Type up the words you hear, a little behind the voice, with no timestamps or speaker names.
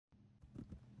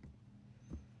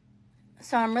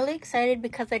So I'm really excited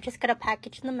because I just got a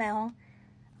package in the mail.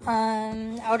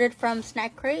 Ordered from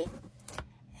Snackcrate,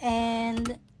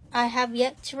 and I have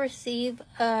yet to receive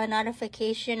a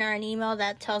notification or an email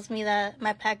that tells me that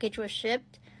my package was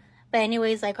shipped. But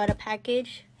anyways, I got a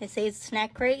package. It says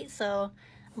Snackcrate, so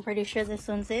I'm pretty sure this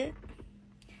one's it.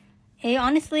 It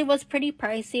honestly was pretty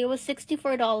pricey. It was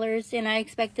 $64, and I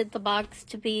expected the box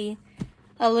to be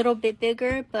a little bit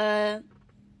bigger, but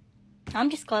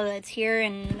I'm just glad that it's here,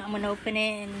 and I'm gonna open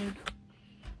it. And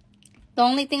the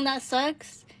only thing that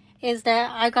sucks is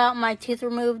that I got my teeth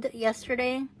removed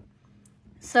yesterday,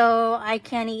 so I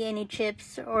can't eat any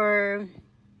chips, and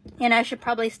I should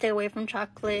probably stay away from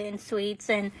chocolate and sweets,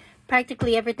 and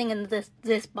practically everything in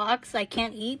this box I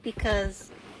can't eat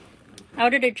because I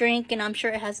ordered a drink and I'm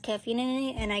sure it has caffeine in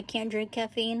it, and I can't drink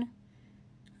caffeine.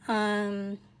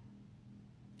 Don't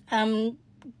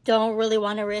really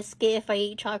want to risk it if I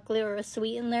eat chocolate or a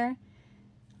sweet in there.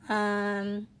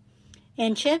 And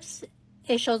chips,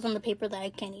 it shows on the paper that I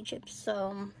can't eat chips,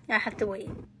 so I have to wait,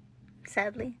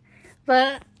 sadly.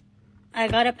 But I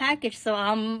got a package, so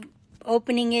I'm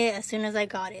opening it as soon as I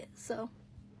got it. So,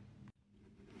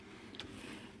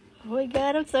 oh my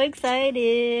god, I'm so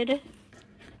excited.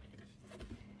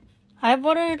 I've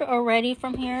ordered already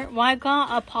from here. Well, I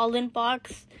got a pollen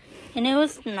box, and it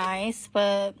was nice,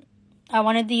 but I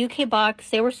wanted the UK box.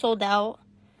 They were sold out,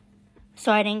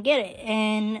 so I didn't get it.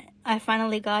 And I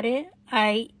finally got it.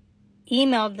 I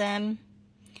emailed them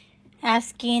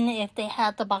asking if they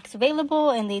had the box available,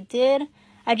 and they did.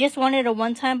 I just wanted a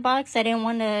one-time box. I didn't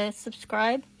want to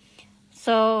subscribe.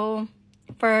 So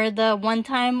for the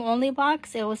one-time only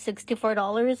box, it was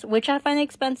 $64, which I find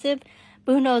expensive.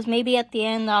 But who knows, maybe at the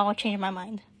end I'll change my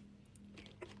mind.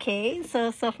 Okay,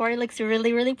 so far it looks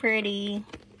really, really pretty.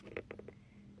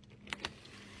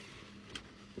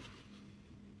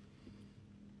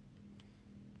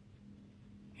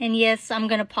 And yes, I'm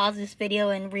gonna pause this video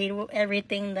and read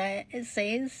everything that it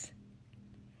says.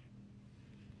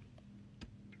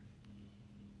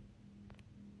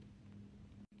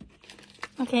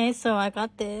 Okay, so I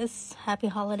got this. Happy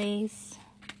holidays.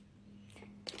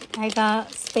 I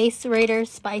got Space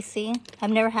Raiders Spicy. I've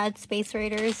never had Space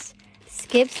Raiders.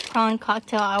 Skips Prawn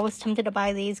Cocktail. I was tempted to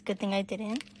buy these. Good thing I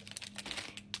didn't.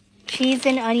 Cheese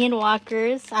and Onion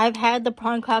Walkers. I've had the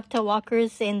Prawn Cocktail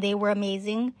Walkers, and they were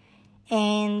amazing.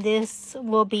 And this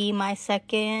will be my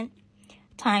second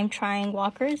time trying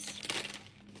Walkers.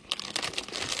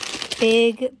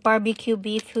 Big barbecue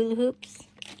beef hula hoops.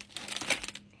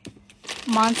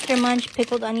 Monster Munch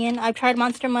pickled onion. I've tried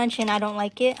Monster Munch and I don't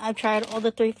like it. I've tried all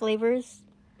the 3 flavors.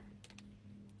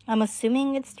 I'm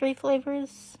assuming it's 3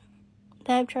 flavors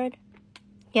that I've tried.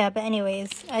 Yeah, but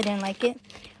anyways, I didn't like it.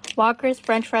 Walker's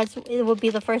French fries. It will be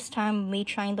the first time me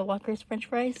trying the Walker's French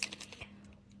fries.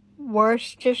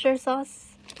 Worcestershire sauce,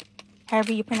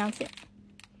 however you pronounce it.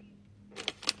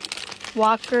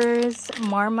 Walker's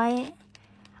Marmite.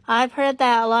 I've heard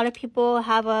that a lot of people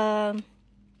have a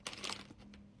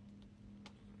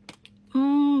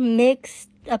mixed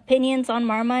opinions on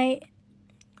Marmite.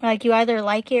 Like, you either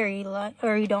like it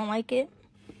or you don't like it.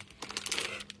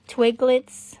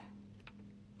 Twiglets.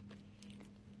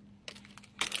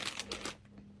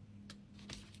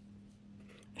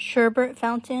 Sherbet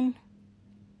Fountain.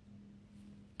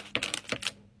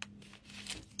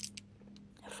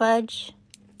 Fudge.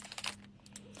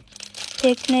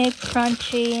 Picnic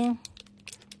Crunchy.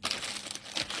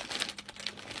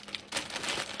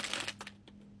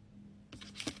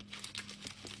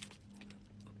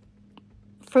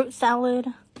 Fruit salad.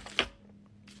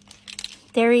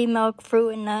 Dairy milk fruit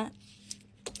and nut.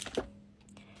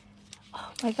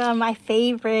 Oh my god, my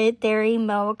favorite, Dairy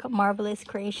Milk Marvelous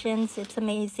Creations. It's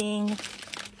amazing.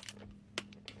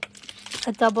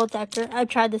 A double decker. I've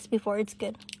tried this before. It's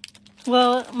good.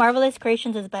 Well, Marvelous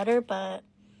Creations is better, but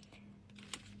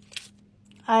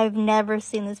I've never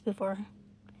seen this before.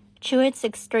 Chewits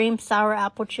Extreme Sour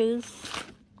Apple Chews.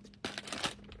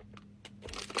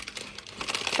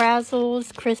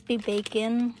 Frazzles Crispy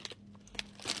Bacon.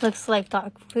 Looks like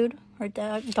dog food or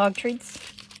dog treats.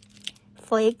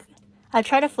 Flake. I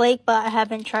tried a flake, but I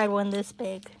haven't tried one this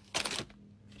big.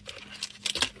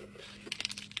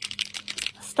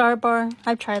 Star Bar.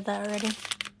 I've tried that already.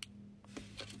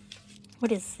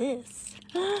 What is this?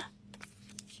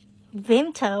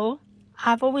 Vimto.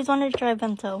 I've always wanted to try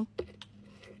Vimto.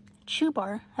 Chew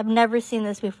Bar. I've never seen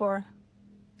this before.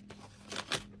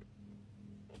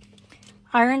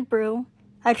 Iron Brew.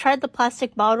 I tried the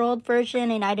plastic bottled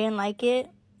version and I didn't like it.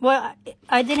 Well,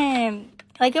 I didn't,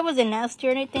 like, it wasn't nasty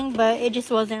or anything, but it just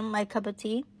wasn't my cup of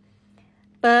tea.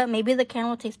 But maybe the can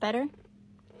will taste better.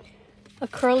 A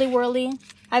Curly Whirly.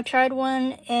 I've tried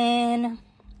one and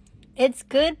it's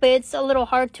good, but it's a little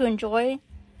hard to enjoy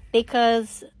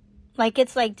because like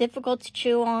it's like difficult to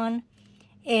chew on,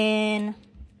 and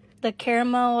the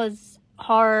caramel is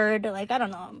hard. Like, I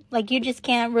don't know, like you just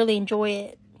can't really enjoy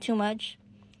it too much.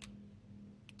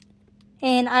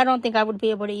 And I don't think I would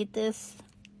be able to eat this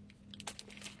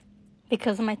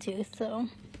because of my tooth. So,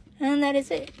 and that is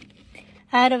it.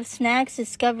 Out of snacks,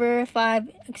 discover 5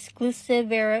 exclusive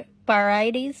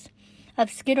varieties of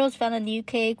Skittles found in the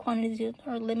UK. Quantities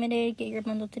are limited. Get your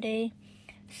bundle today.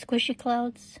 Squishy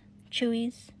Clouds,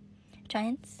 Chewies,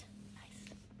 Giants.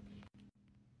 Nice.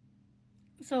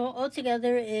 So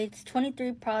altogether, it's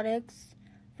 23 products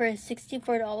for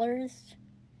 $64.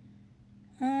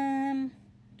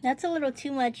 That's a little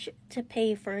too much to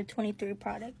pay for 23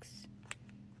 products.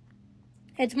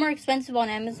 It's more expensive on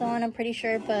Amazon, I'm pretty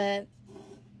sure, but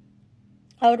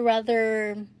I would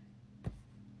rather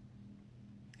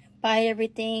buy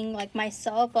everything like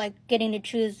myself, like getting to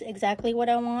choose exactly what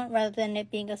I want rather than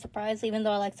it being a surprise, even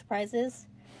though I like surprises.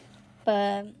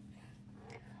 But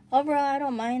overall, I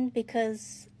don't mind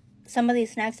because some of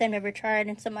these snacks I've never tried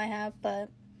and some I have, but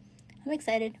I'm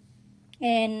excited.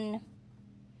 And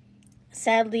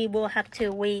sadly, we'll have to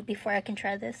wait before I can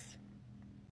try this.